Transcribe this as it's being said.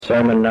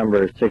Sermon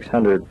number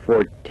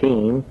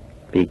 614,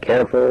 Be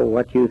Careful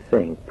What You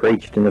Think,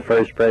 preached in the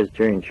First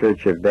Presbyterian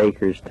Church of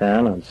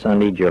Bakerstown on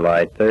Sunday,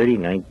 July 30,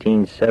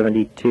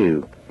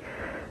 1972.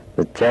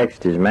 The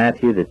text is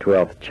Matthew, the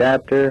 12th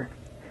chapter,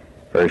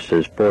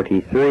 verses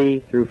 43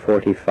 through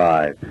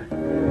 45.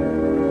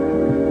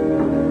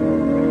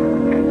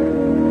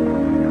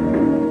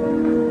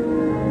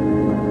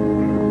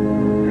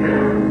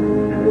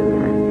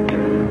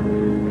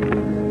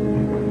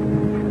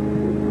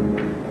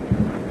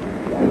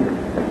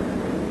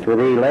 To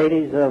the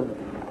ladies of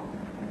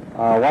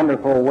our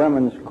wonderful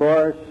women's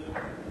chorus,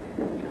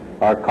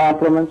 our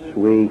compliments,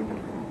 we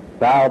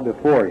bow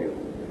before you.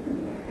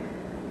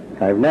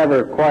 I've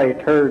never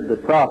quite heard the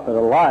prophet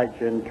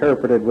Elijah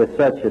interpreted with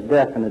such a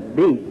definite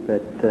beat,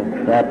 but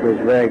that was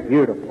very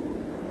beautiful.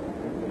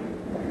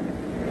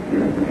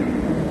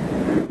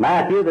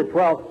 Matthew, the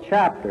 12th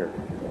chapter,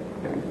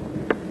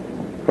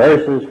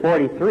 verses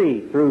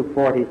 43 through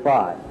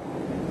 45.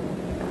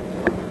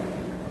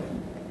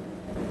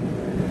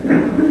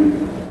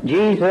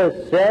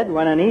 Jesus said,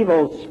 when an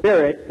evil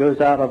spirit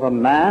goes out of a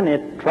man,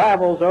 it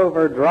travels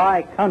over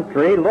dry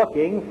country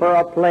looking for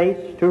a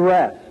place to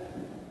rest.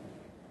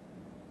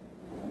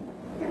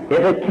 If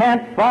it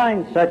can't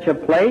find such a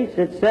place,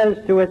 it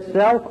says to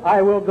itself,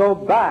 I will go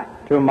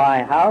back to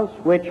my house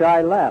which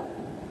I left.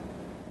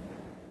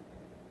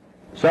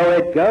 So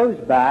it goes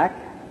back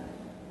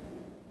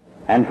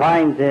and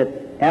finds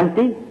it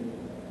empty,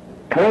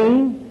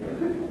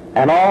 clean,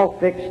 and all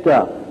fixed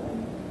up.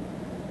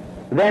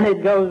 Then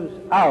it goes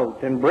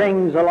out and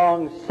brings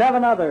along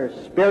 7 other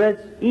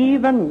spirits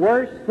even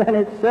worse than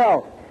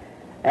itself,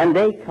 and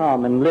they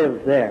come and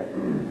live there.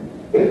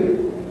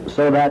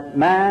 So that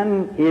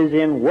man is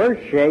in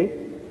worse shape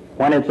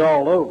when it's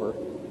all over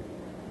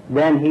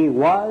than he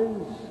was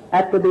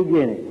at the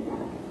beginning.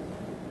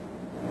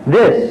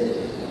 This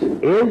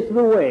is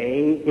the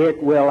way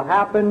it will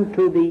happen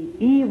to the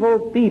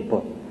evil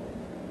people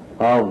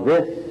of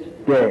this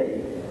day.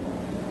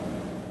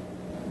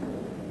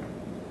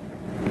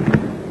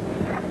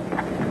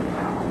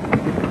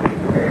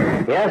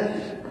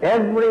 Yes,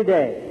 every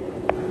day,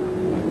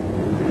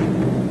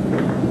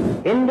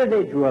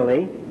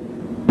 individually,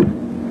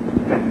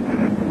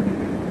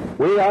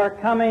 we are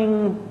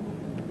coming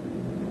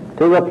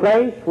to the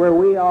place where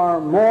we are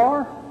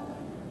more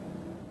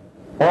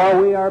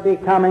or we are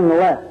becoming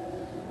less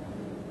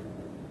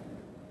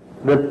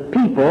the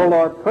people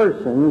or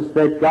persons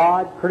that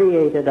God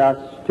created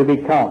us to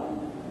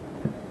become.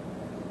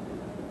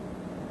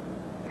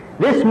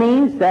 This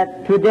means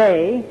that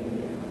today,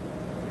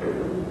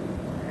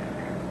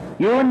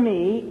 you and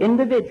me,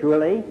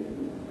 individually,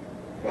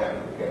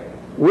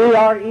 we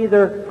are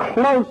either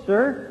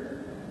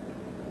closer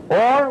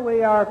or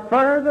we are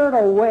further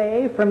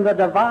away from the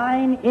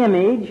divine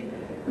image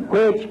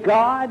which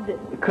God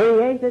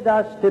created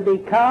us to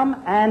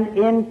become and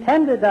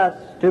intended us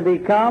to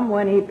become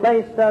when He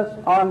placed us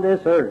on this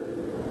earth.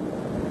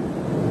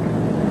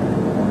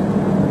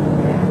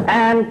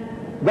 And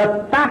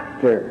the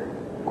factor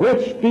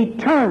which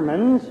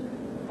determines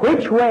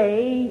which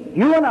way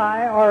you and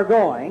I are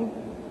going,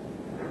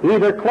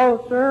 either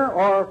closer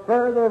or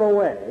further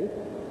away,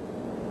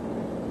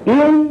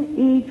 in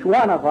each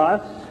one of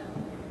us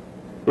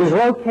is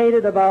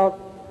located about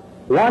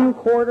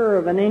 1/4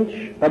 of an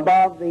inch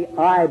above the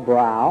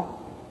eyebrow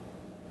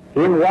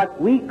in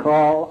what we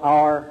call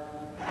our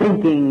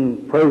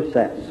thinking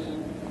process.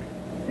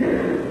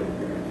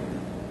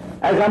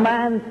 As a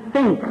man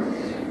thinks,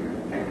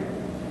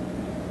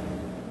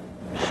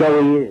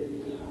 so he is.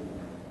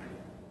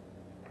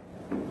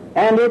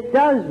 And it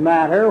does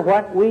matter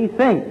what we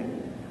think,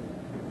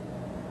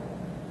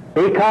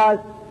 because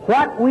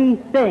what we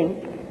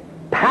think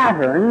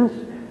patterns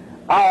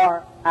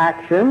our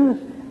actions,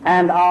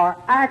 and our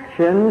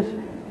actions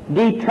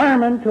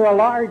determine to a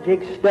large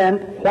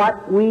extent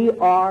what we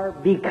are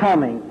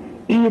becoming,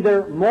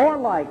 either more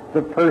like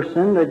the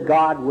person that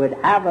God would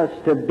have us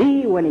to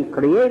be when He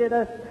created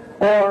us,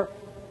 or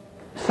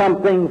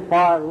something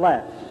far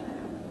less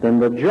than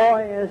the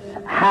joyous,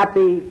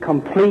 happy,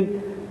 complete,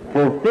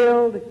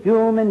 fulfilled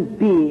human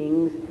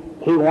beings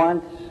He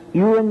wants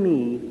you and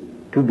me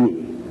to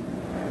be.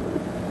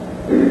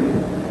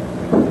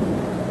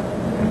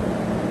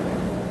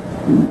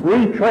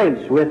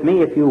 Retrace with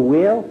me, if you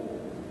will,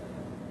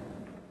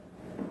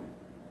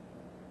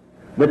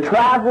 the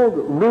traveled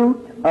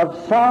route of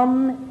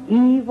some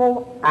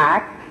evil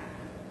act,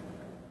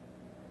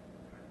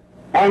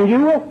 and you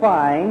will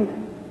find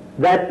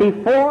that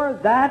before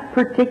that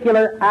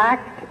particular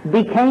act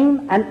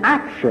became an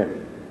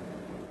action,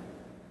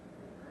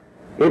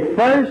 it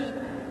first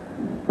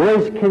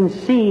was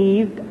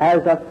conceived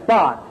as a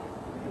thought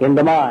in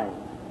the mind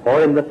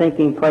or in the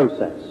thinking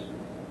process.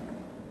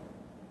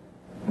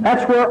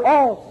 That's where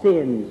all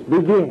sins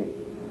begin.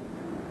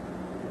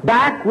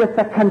 Back with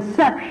the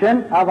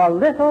conception of a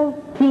little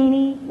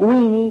teeny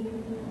weeny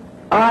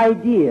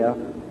idea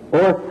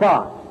or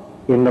thought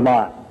in the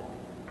mind.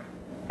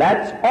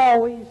 That's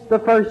always the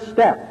first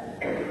step.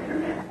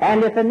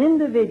 And if an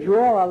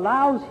individual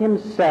allows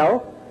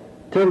himself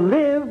to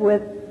live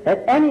with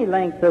at any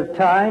length of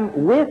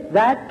time with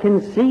that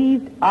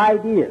conceived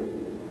idea.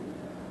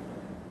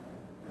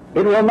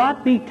 It will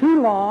not be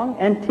too long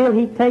until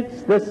he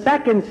takes the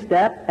second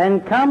step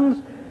and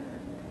comes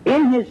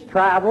in his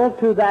travel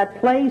to that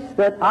place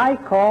that I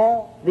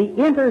call the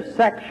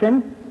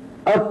intersection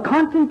of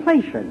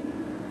contemplation.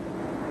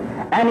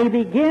 And he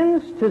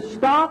begins to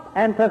stop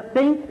and to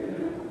think,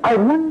 I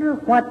wonder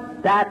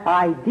what that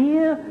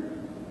idea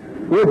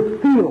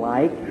would feel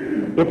like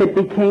if it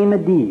became a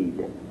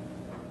deed.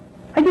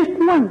 I just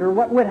wonder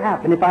what would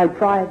happen if I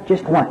try it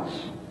just once.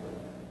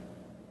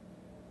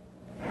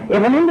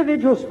 If an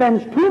individual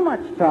spends too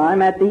much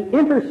time at the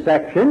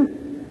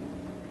intersection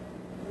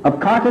of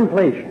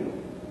contemplation,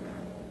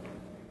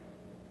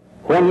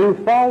 when you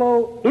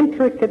follow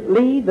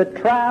intricately the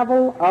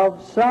travel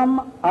of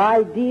some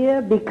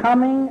idea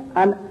becoming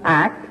an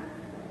act,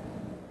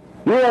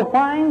 you will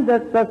find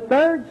that the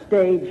third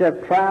stage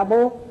of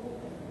travel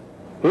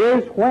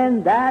is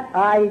when that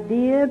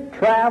idea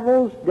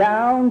travels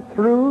down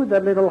through the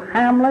little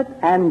hamlet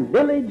and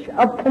village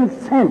of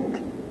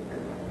consent,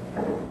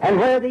 and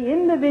where the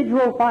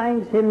individual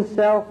finds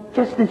himself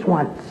just this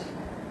once.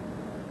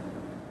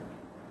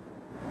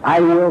 I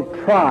will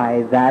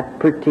try that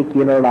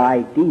particular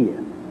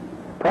idea.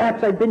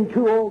 Perhaps I've been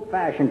too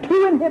old-fashioned,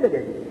 too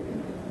inhibited.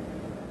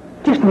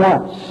 Just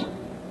once.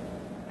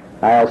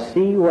 I'll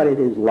see what it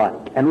is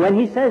like. And when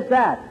he says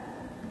that,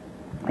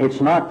 it's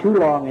not too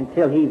long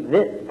until he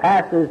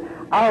passes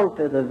out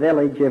of the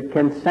village of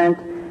consent,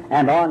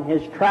 and on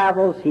his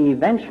travels he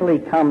eventually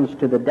comes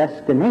to the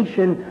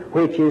destination,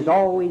 which is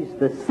always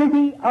the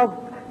city of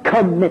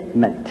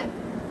commitment.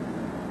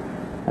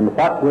 And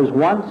what was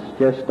once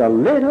just a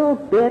little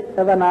bit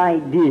of an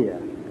idea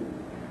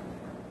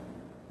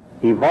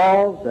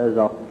evolves as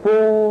a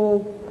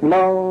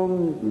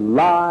full-blown,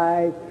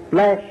 live,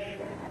 flesh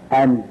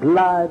and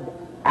blood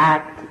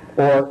act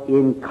or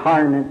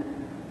incarnate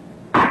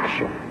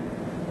action.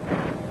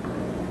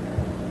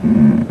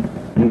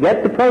 You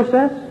get the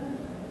process?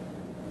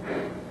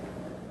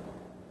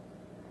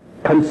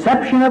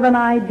 Conception of an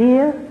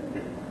idea,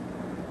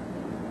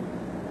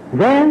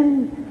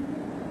 then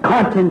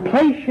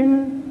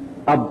contemplation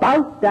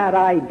about that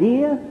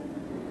idea,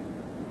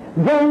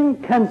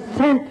 then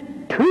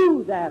consent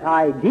to that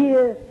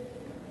idea,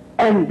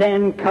 and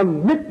then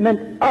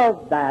commitment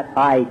of that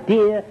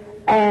idea,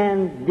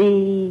 and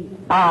the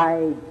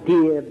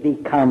idea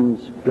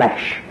becomes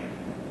flesh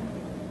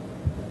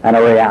and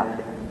a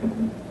reality.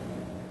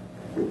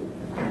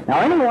 Now,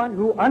 anyone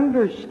who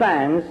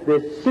understands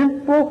this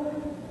simple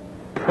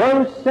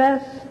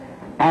process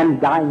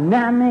and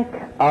dynamic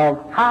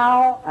of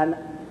how an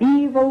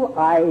evil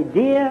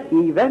idea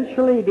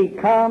eventually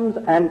becomes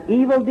an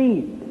evil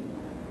deed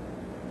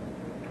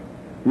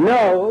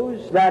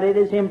knows that it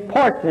is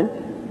important,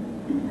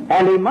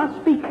 and he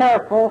must be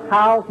careful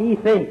how he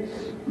thinks,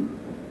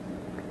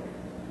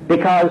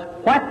 because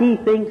what he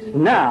thinks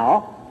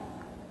now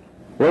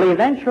will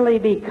eventually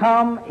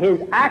become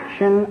his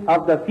action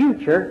of the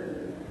future,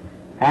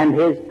 and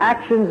his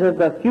actions of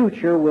the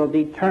future will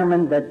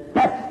determine the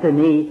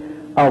destiny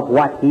of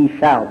what he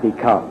shall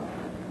become.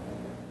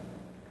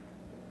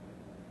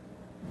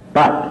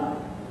 But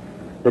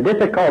the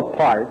difficult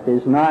part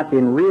is not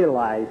in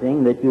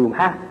realizing that you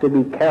have to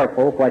be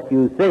careful what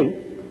you think,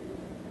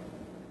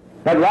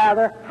 but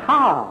rather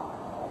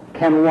how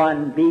can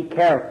one be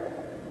careful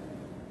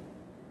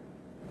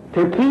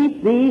to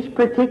keep these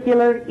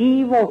particular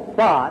evil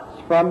thoughts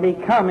from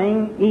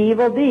becoming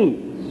evil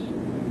deeds.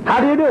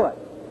 How do you do it?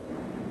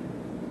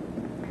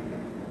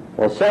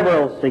 Well,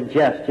 several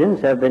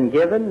suggestions have been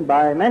given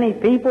by many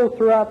people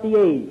throughout the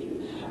ages.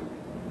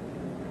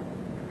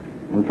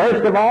 And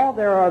first of all,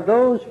 there are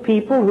those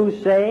people who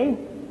say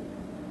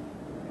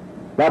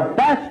the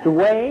best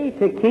way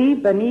to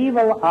keep an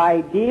evil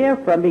idea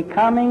from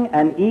becoming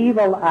an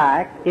evil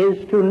act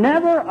is to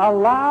never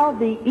allow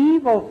the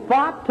evil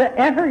thought to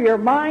enter your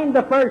mind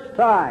the first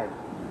time.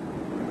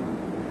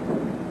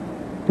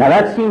 Now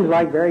that seems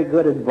like very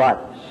good advice.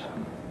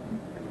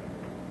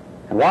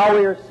 And while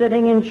we are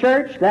sitting in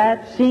church,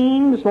 that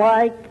seems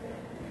like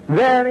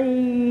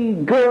very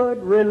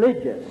good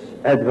religious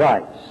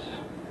advice.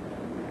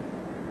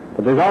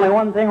 But there's only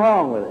one thing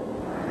wrong with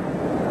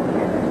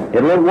it.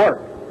 It won't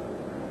work.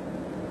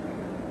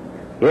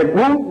 It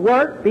won't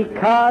work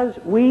because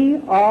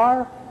we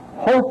are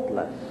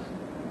hopeless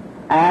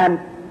and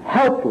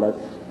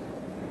helpless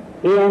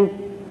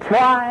in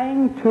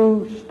trying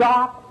to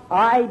stop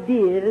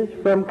ideas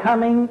from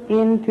coming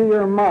into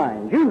your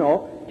mind. You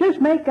know, just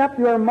make up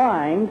your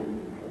mind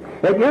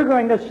that you're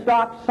going to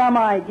stop some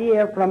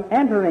idea from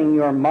entering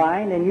your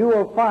mind, and you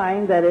will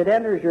find that it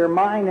enters your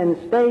mind and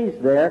stays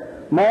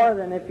there more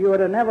than if you would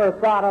have never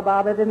thought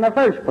about it in the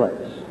first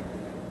place.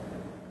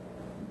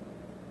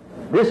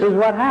 This is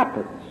what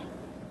happens.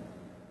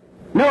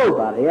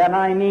 Nobody, and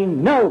I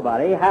mean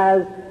nobody,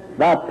 has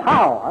the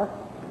power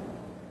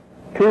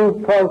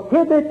to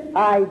prohibit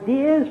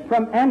ideas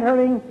from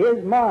entering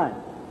his mind.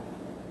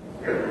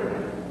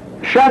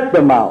 Shut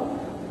the mouth.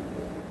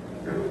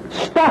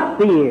 Stop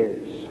the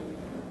ears.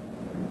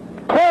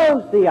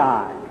 close the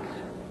eyes,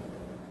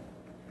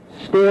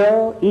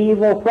 still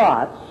evil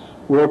thoughts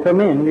will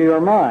come into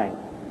your mind.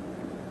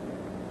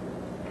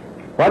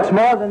 What's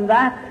more than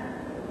that?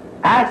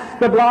 Ask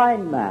the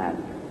blind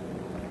man,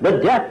 the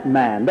deaf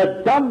man,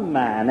 the dumb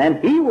man,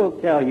 and he will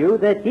tell you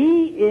that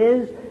he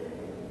is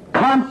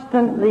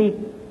constantly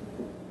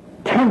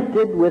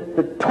tempted with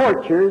the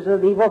tortures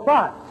of evil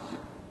thoughts.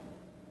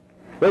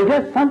 There's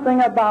just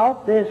something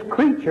about this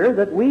creature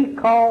that we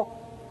call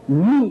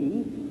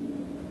me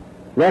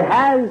that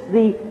has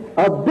the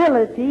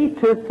ability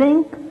to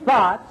think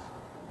thoughts,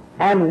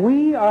 and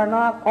we are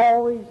not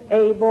always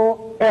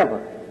able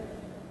ever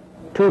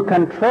to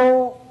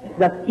control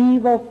the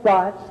evil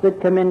thoughts that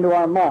come into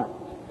our minds.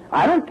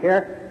 I don't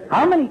care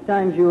how many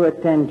times you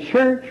attend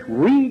church,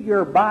 read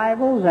your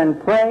Bibles,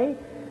 and pray,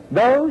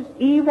 those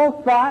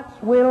evil thoughts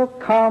will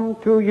come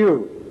to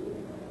you.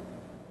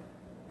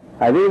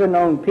 I've even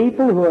known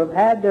people who have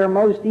had their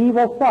most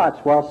evil thoughts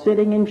while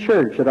sitting in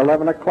church at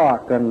 11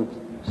 o'clock on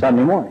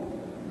Sunday morning.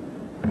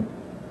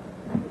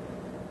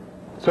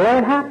 So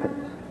it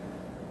happens.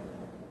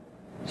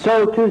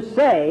 So to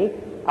say,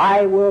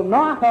 I will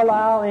not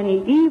allow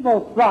any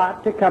evil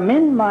thought to come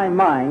in my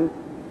mind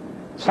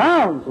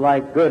sounds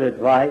like good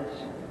advice.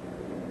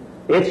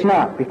 It's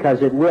not,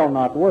 because it will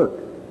not work.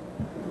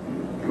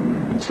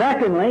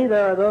 Secondly,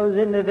 there are those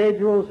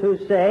individuals who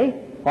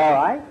say, all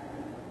right,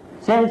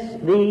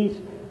 since these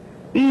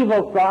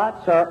evil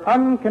thoughts are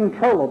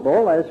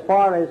uncontrollable as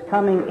far as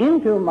coming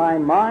into my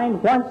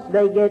mind, once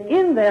they get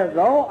in there,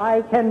 though,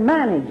 I can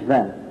manage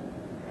them.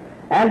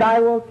 And I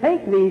will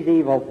take these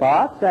evil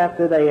thoughts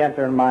after they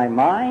enter my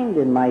mind,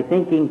 in my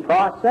thinking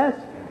process,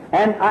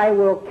 and I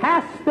will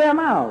cast them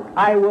out.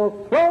 I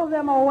will throw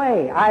them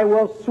away. I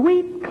will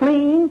sweep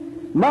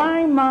clean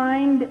my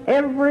mind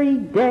every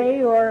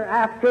day or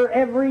after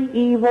every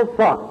evil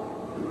thought.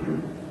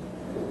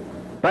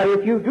 But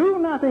if you do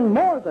nothing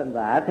more than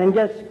that and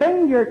just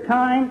spend your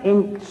time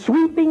in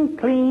sweeping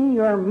clean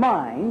your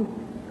mind,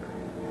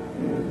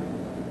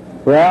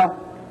 well,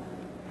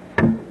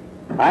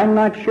 I'm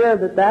not sure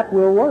that that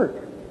will work.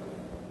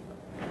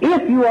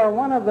 If you are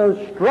one of those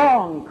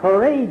strong,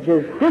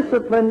 courageous,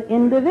 disciplined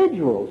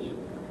individuals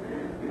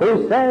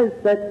who says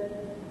that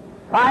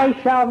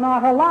I shall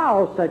not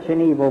allow such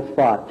an evil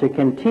thought to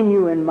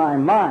continue in my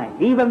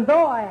mind, even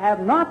though I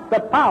have not the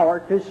power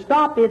to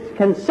stop its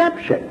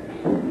conception,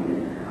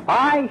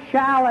 I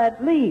shall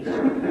at least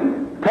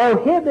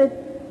prohibit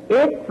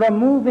it from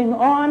moving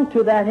on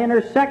to that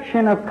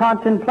intersection of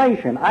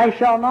contemplation. I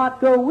shall not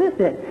go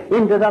with it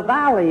into the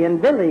valley and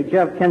village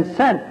of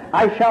consent.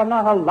 I shall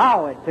not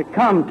allow it to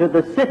come to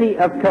the city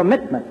of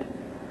commitment.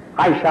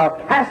 I shall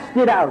cast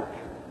it out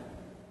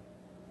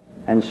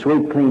and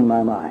sweep clean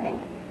my mind.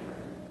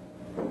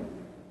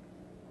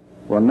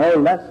 Well, no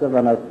less of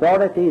an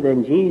authority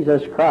than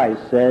Jesus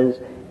Christ says,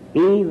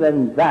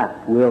 even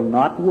that will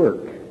not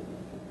work.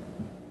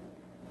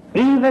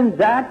 Even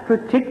that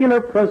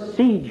particular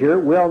procedure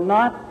will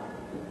not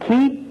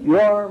keep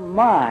your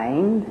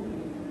mind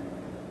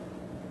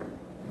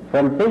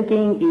from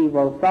thinking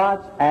evil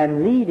thoughts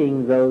and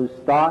leading those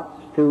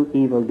thoughts to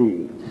evil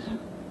deeds.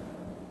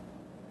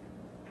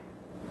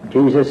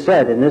 Jesus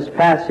said in this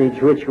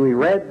passage which we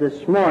read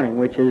this morning,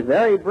 which is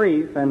very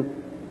brief and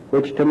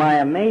which to my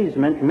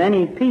amazement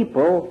many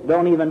people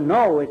don't even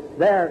know it's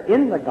there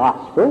in the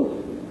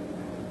Gospels,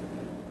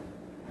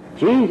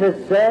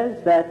 Jesus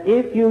says that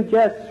if you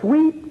just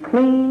sweep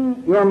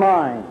clean your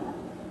mind,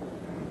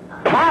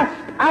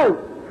 cast out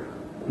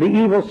the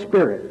evil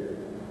spirit,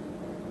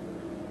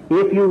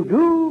 if you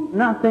do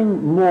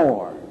nothing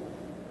more,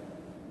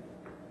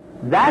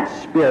 that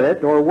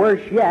spirit, or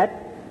worse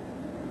yet,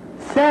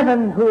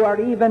 7 who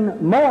are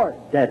even more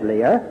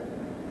deadlier,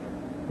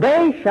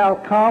 they shall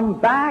come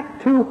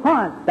back to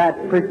haunt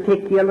that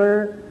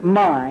particular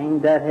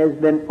mind that has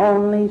been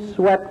only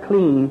swept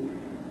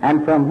clean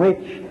and from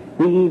which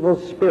the evil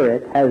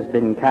spirit has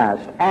been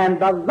cast. And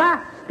the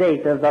last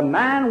state of the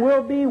man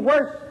will be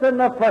worse than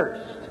the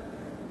first.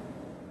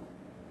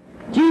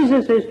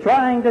 Jesus is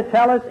trying to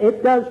tell us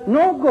it does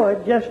no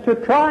good just to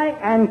try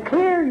and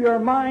clear your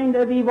mind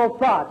of evil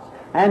thoughts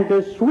and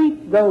to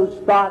sweep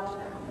those thoughts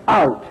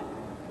out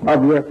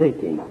of your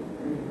thinking.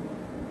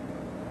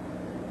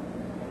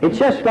 It's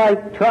just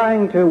like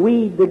trying to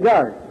weed the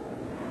garden.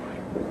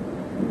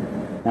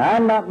 Now,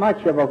 I'm not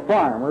much of a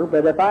farmer,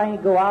 but if I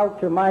go out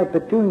to my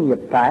petunia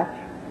patch,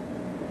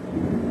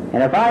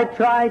 and if I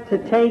try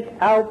to take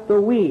out the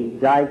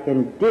weeds, I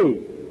can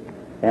dig,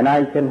 and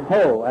I can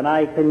hoe, and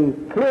I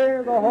can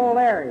clear the whole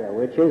area,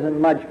 which isn't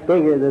much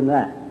bigger than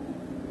that.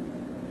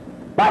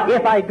 But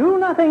if I do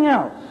nothing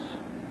else,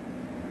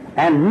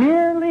 and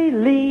merely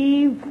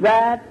leave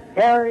that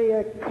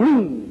area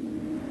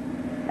clean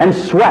and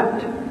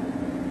swept,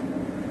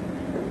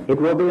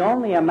 it will be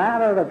only a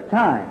matter of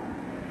time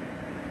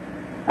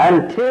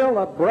until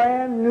a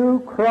brand new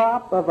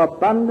crop of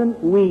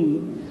abundant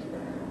weeds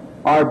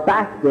are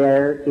back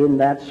there in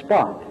that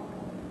spot.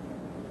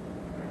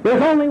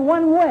 There's only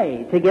one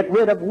way to get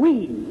rid of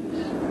weeds,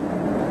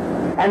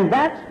 and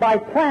that's by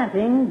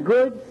planting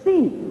good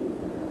seed.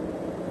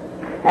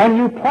 And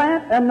you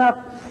plant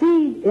enough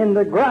seed in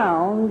the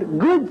ground,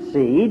 good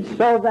seed,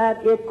 so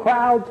that it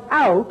crowds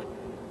out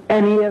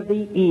any of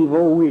the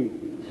evil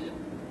weeds.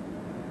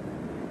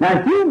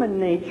 Now, human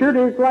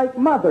nature is like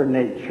Mother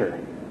Nature.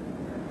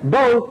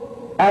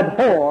 Both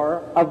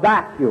abhor a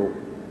vacuum.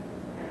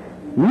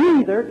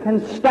 Neither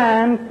can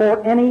stand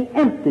for any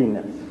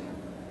emptiness.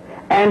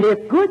 And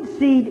if good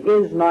seed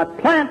is not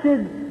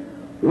planted,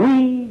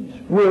 weeds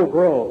will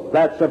grow.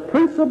 That's a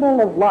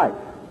principle of life.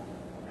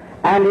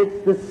 And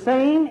it's the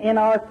same in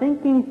our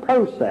thinking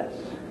process.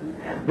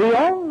 The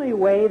only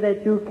way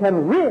that you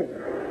can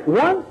rid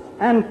once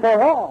and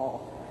for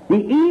all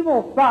the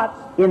evil thoughts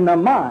in the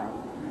mind,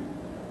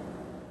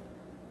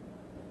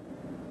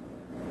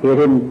 it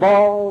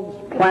involves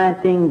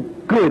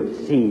planting good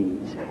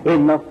seeds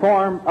in the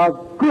form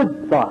of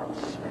good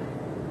thoughts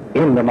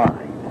in the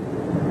mind.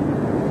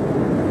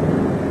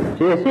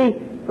 So you see,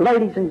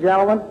 ladies and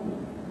gentlemen,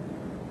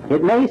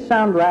 it may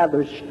sound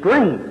rather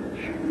strange,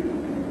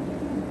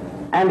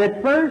 and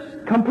at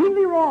first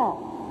completely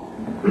wrong,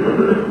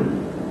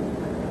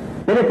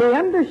 but if we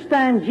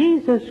understand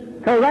Jesus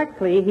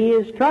correctly, he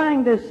is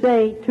trying to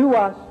say to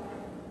us,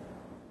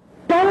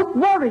 don't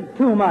worry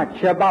too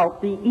much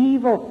about the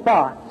evil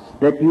thoughts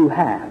that you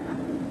have.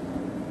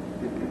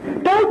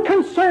 Don't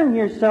concern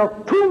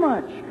yourself too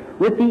much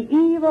with the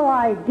evil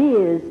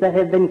ideas that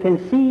have been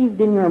conceived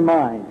in your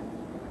mind.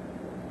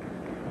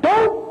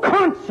 Don't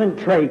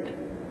concentrate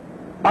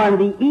on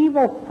the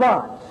evil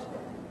thoughts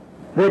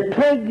that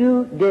plague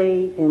you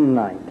day and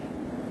night.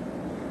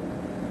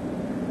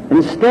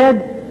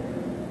 Instead,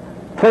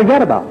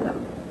 forget about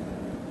them.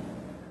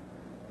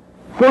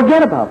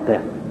 Forget about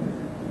them.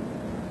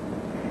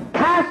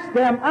 Cast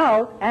them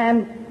out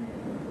and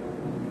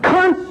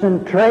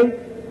concentrate,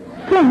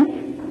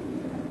 think,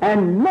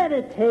 and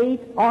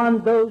meditate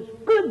on those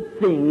good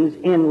things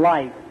in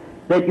life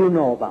that you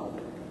know about.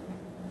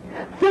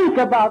 Think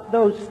about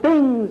those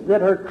things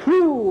that are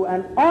true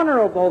and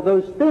honorable,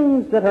 those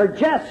things that are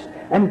just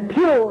and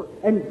pure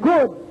and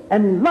good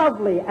and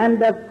lovely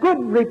and of good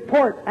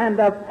report and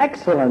of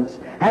excellence.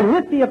 And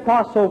with the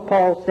Apostle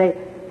Paul say,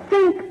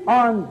 think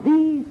on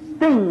these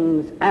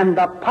things and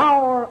the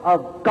power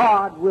of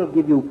God will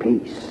give you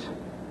peace.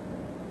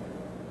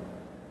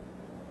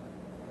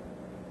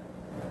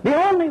 The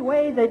only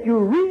way that you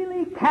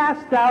really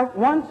cast out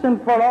once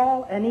and for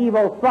all an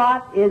evil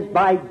thought is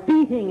by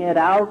beating it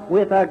out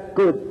with a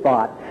good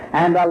thought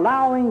and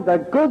allowing the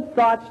good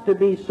thoughts to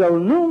be so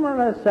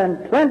numerous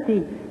and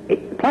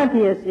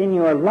plenteous in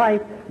your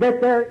life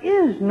that there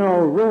is no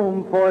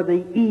room for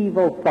the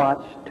evil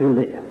thoughts to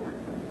live.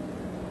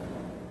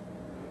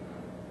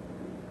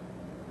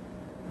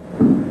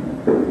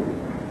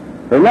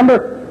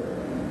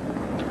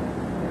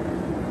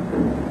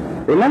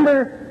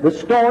 Remember the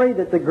story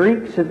that the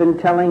Greeks have been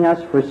telling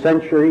us for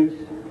centuries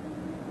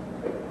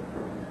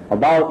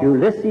about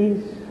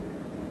Ulysses,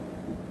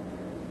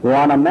 who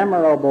on a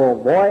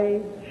memorable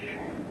voyage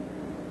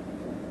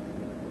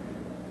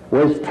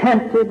was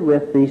tempted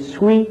with the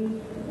sweet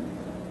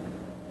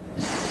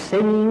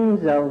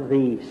singings of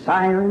the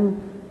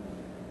siren,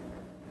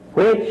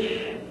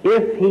 which,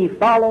 if he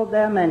followed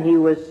them, and he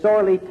was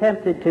sorely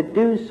tempted to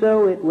do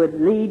so, it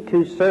would lead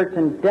to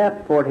certain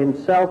death for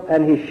himself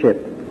and his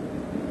ship.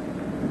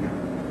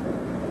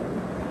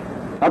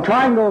 Now,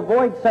 trying to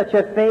avoid such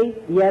a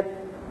fate, yet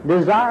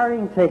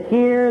desiring to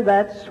hear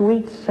that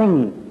sweet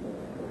singing,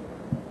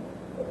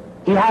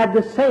 he had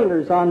the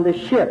sailors on the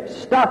ship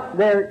stuff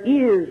their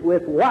ears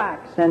with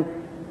wax, and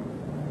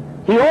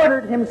he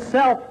ordered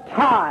himself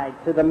tied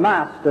to the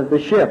mast of the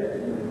ship.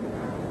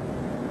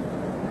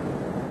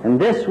 And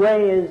this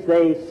way, as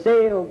they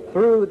sailed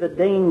through the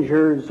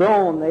danger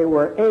zone, they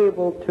were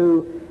able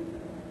to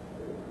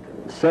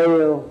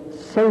sail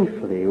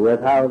safely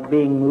without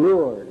being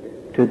lured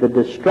to the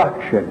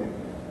destruction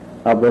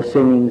of the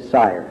singing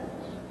sirens.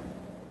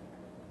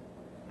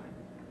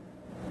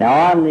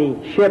 Now, on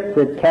the ship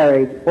that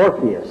carried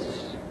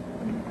Orpheus,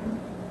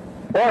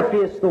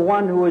 the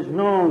one who was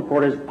known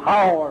for his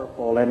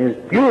powerful and his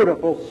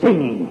beautiful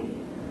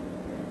singing,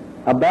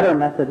 a better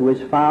method was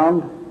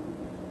found.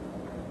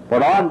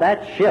 But on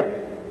that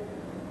ship,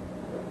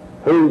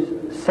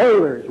 whose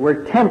sailors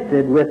were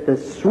tempted with the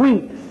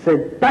sweet,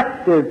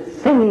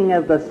 seductive singing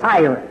of the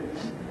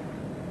sirens,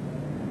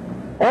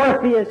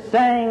 Orpheus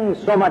sang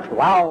so much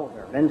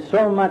louder and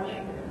so much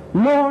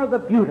more the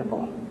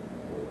beautiful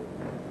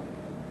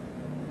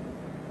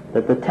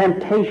that the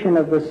temptation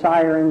of the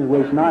sirens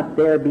was not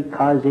there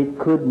because it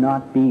could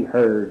not be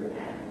heard.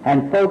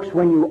 And folks,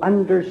 when you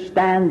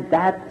understand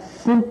that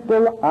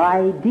simple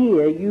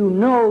idea, you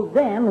know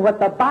then what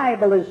the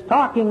Bible is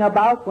talking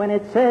about when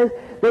it says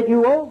that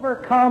you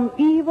overcome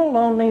evil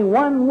only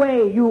one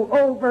way. You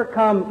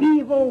overcome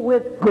evil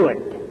with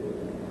good.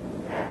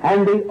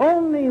 And the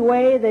only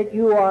way that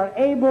you are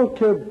able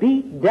to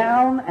beat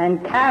down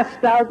and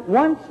cast out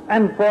once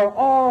and for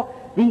all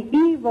the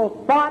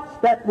evil thoughts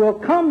that will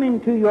come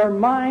into your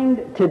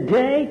mind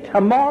today,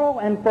 tomorrow,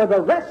 and for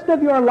the rest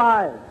of your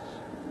lives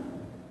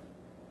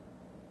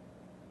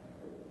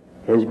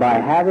is by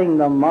having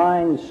the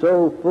mind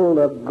so full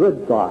of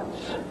good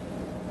thoughts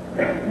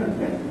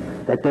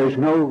that there's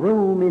no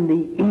room in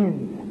the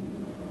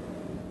inn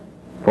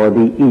for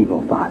the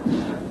evil thoughts.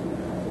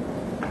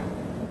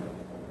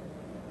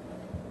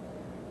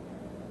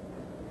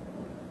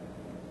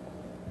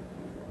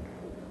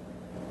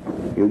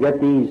 You get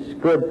these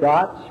good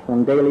thoughts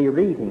from daily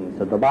readings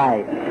of the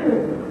Bible,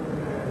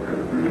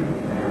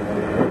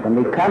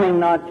 from becoming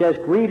not just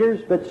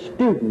readers but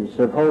students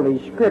of Holy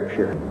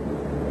Scripture,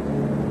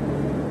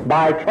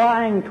 by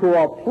trying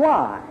to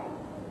apply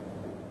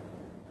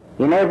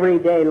in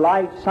everyday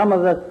life some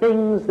of the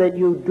things that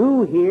you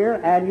do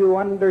hear and you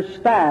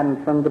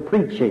understand from the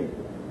preaching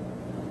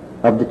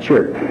of the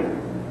church.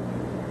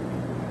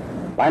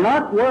 By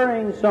not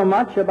worrying so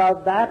much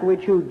about that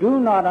which you do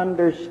not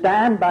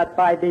understand, but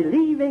by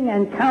believing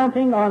and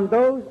counting on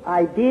those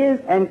ideas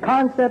and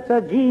concepts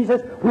of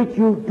Jesus which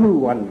you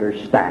do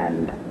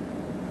understand.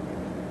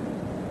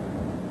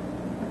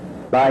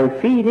 By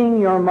feeding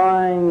your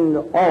mind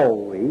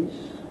always,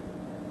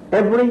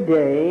 every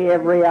day,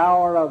 every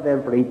hour of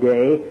every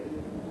day,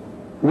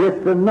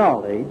 with the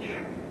knowledge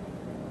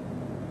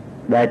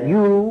that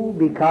you,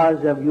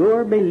 because of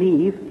your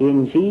belief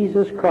in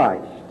Jesus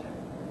Christ,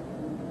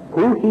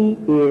 who He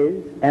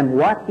is and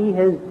what He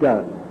has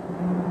done,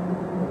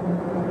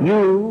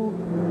 you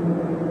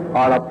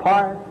are a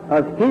part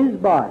of His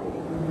body.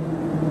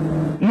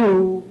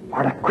 You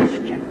are a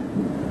Christian.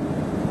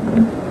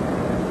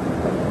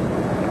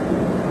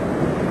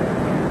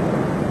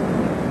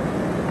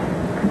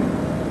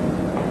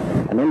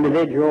 An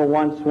individual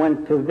once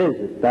went to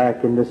visit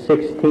back in the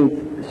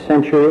 16th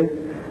century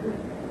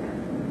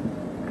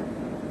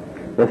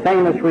the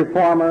famous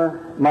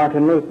reformer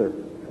Martin Luther.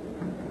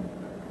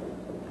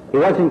 He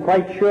wasn't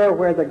quite sure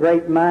where the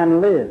great man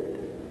lived,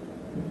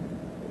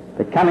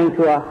 but coming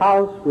to a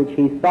house which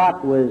he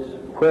thought was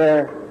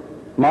where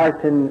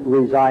Martin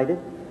resided,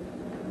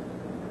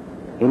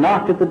 he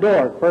knocked at the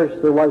door. At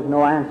first there was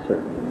no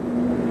answer.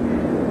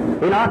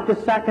 He knocked a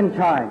second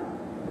time,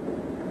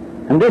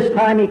 and this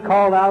time he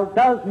called out,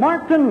 "Does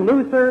Martin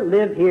Luther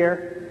live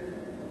here?"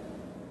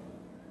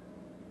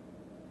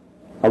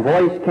 A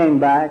voice came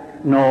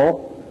back,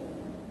 "No.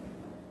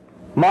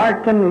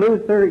 Martin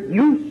Luther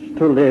used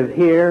to live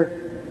here,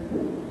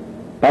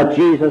 but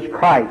Jesus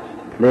Christ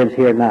lives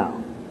here now."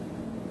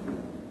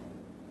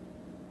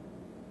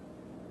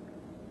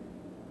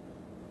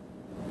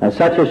 Now,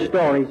 such a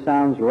story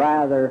sounds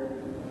rather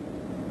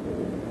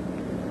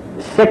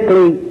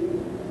sickly,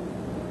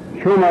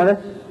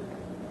 humorous,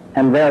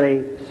 and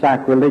very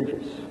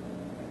sacrilegious.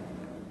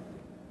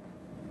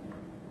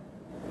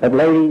 But,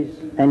 ladies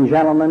and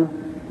gentlemen,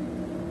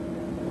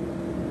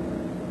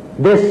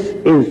 this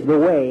is the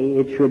way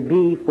it should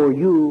be for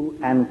you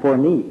and for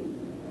me.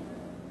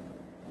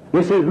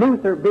 You see,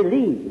 Luther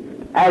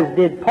believed, as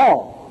did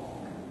Paul,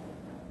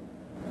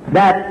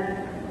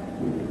 that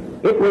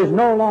it was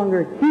no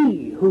longer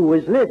he who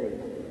was living,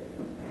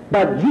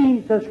 but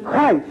Jesus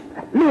Christ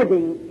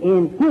living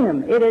in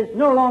him. It is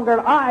no longer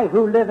I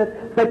who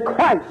liveth, but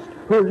Christ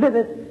who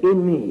liveth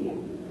in me.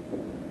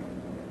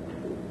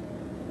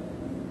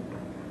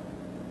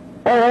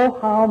 Oh,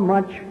 how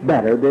much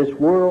better this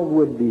world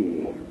would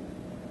be,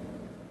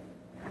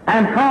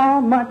 and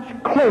how much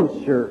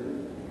closer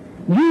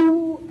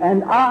you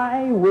and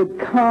I would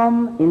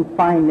come in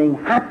finding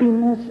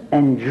happiness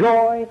and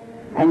joy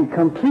and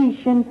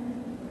completion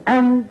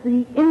and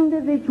the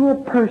individual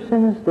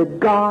persons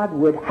that God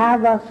would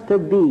have us to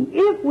be,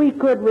 if we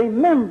could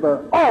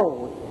remember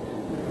always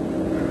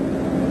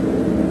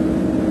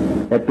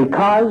that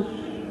because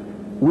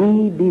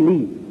we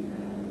believe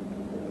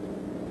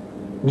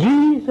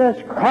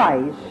Jesus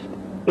Christ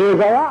is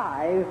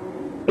alive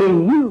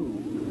in you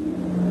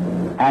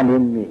and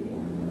in me.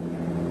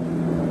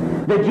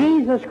 The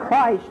Jesus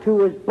Christ who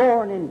was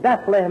born in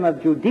Bethlehem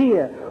of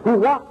Judea, who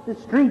walked the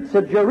streets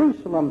of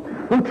Jerusalem,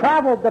 who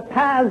traveled the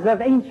paths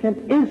of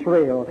ancient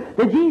Israel,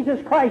 the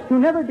Jesus Christ who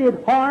never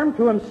did harm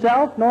to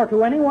himself nor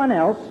to anyone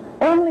else,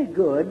 only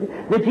good,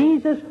 the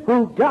Jesus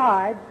who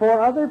died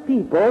for other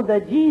people, the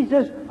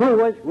Jesus who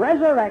was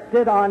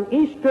resurrected on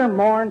Easter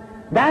morn,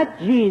 that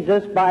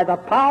Jesus, by the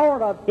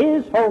power of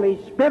His Holy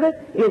Spirit,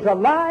 is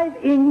alive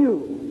in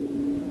you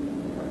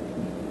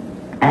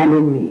and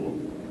in me.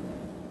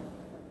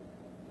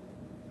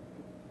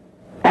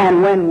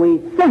 And when we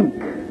think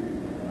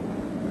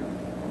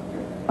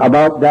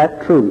about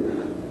that truth,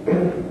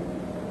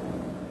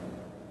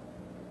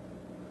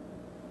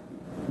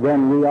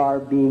 then we are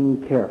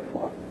being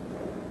careful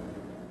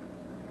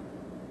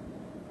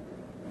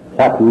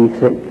what we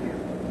think.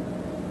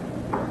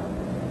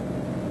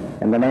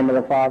 In the name of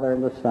the Father,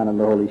 and the Son, and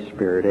the Holy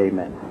Spirit,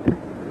 amen.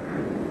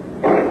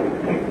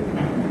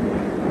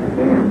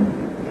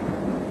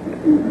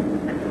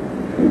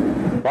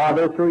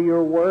 Father, through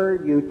your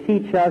word, you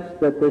teach us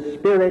that the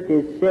Spirit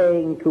is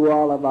saying to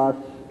all of us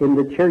in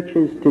the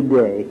churches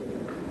today,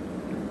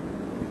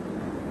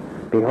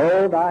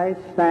 "Behold, I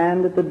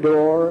stand at the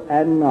door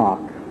and knock.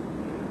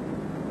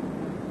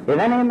 If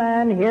any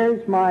man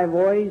hears my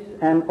voice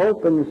and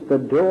opens the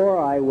door,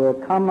 I will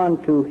come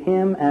unto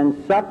him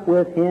and sup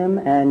with him,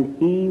 and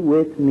he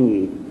with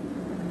me.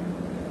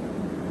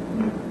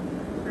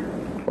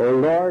 O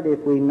Lord, if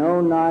we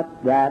know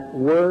not that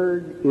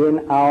word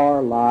in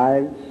our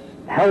lives,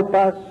 help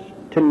us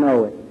to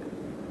know it.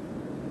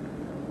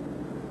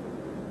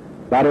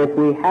 But if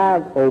we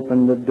have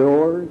opened the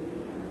doors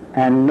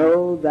and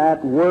know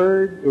that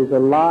word is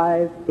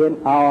alive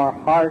in our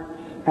hearts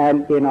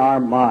and in our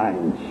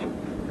minds,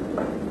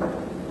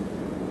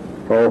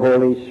 O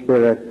Holy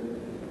Spirit,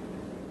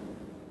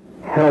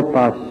 help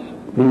us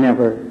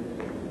never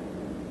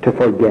to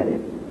forget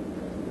it.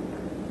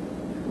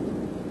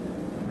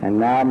 And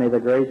now may the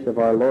grace of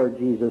our Lord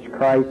Jesus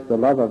Christ, the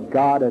love of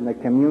God, and the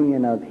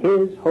communion of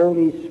His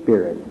Holy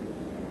Spirit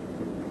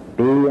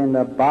be and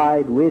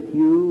abide with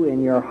you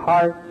in your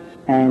hearts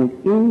and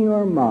in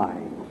your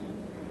minds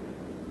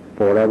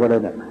forever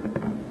and ever.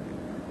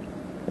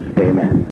 Amen.